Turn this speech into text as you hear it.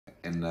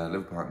In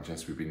Liverpool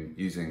NHS, we've been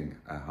using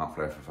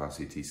HeartFlow FFR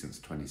CT since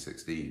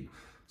 2016,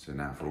 so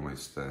now for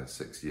almost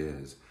 6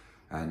 years.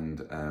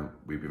 And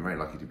we've been very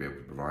lucky to be able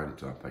to provide it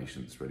to our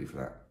patients really for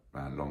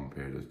that long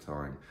period of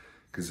time.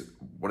 Because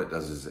what it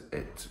does is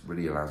it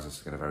really allows us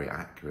to get a very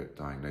accurate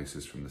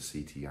diagnosis from the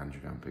CT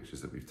angiogram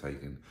pictures that we've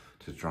taken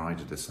to try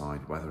to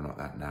decide whether or not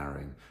that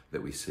narrowing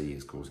that we see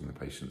is causing the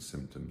patient's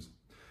symptoms.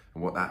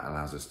 And what that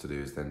allows us to do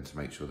is then to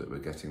make sure that we're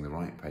getting the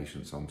right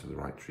patients onto the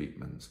right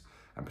treatments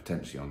and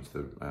potentially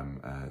onto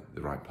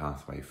the right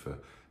pathway for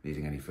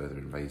needing any further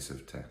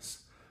invasive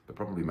tests. But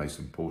probably most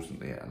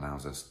importantly, it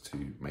allows us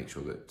to make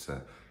sure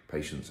that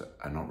patients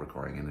are not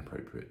requiring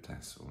inappropriate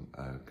tests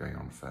or going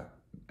on for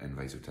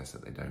invasive tests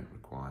that they don't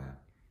require.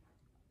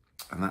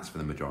 And that's for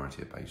the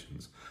majority of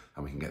patients,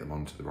 and we can get them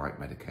onto the right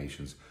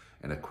medications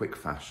in a quick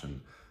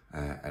fashion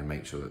and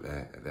make sure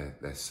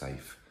that they're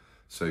safe.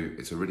 So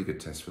it's a really good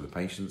test for the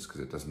patients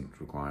because it doesn't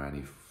require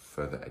any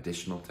further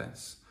additional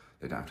tests.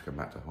 They don't have to come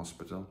back to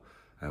hospital.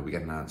 We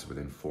get an answer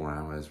within 4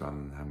 hours rather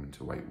than having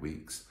to wait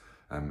weeks.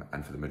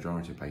 And for the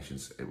majority of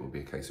patients, it will be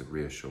a case of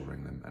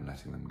reassuring them and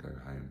letting them go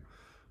home.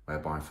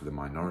 Whereby for the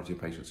minority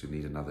of patients who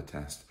need another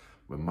test,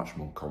 we're much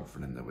more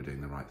confident that we're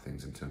doing the right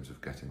things in terms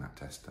of getting that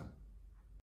test done.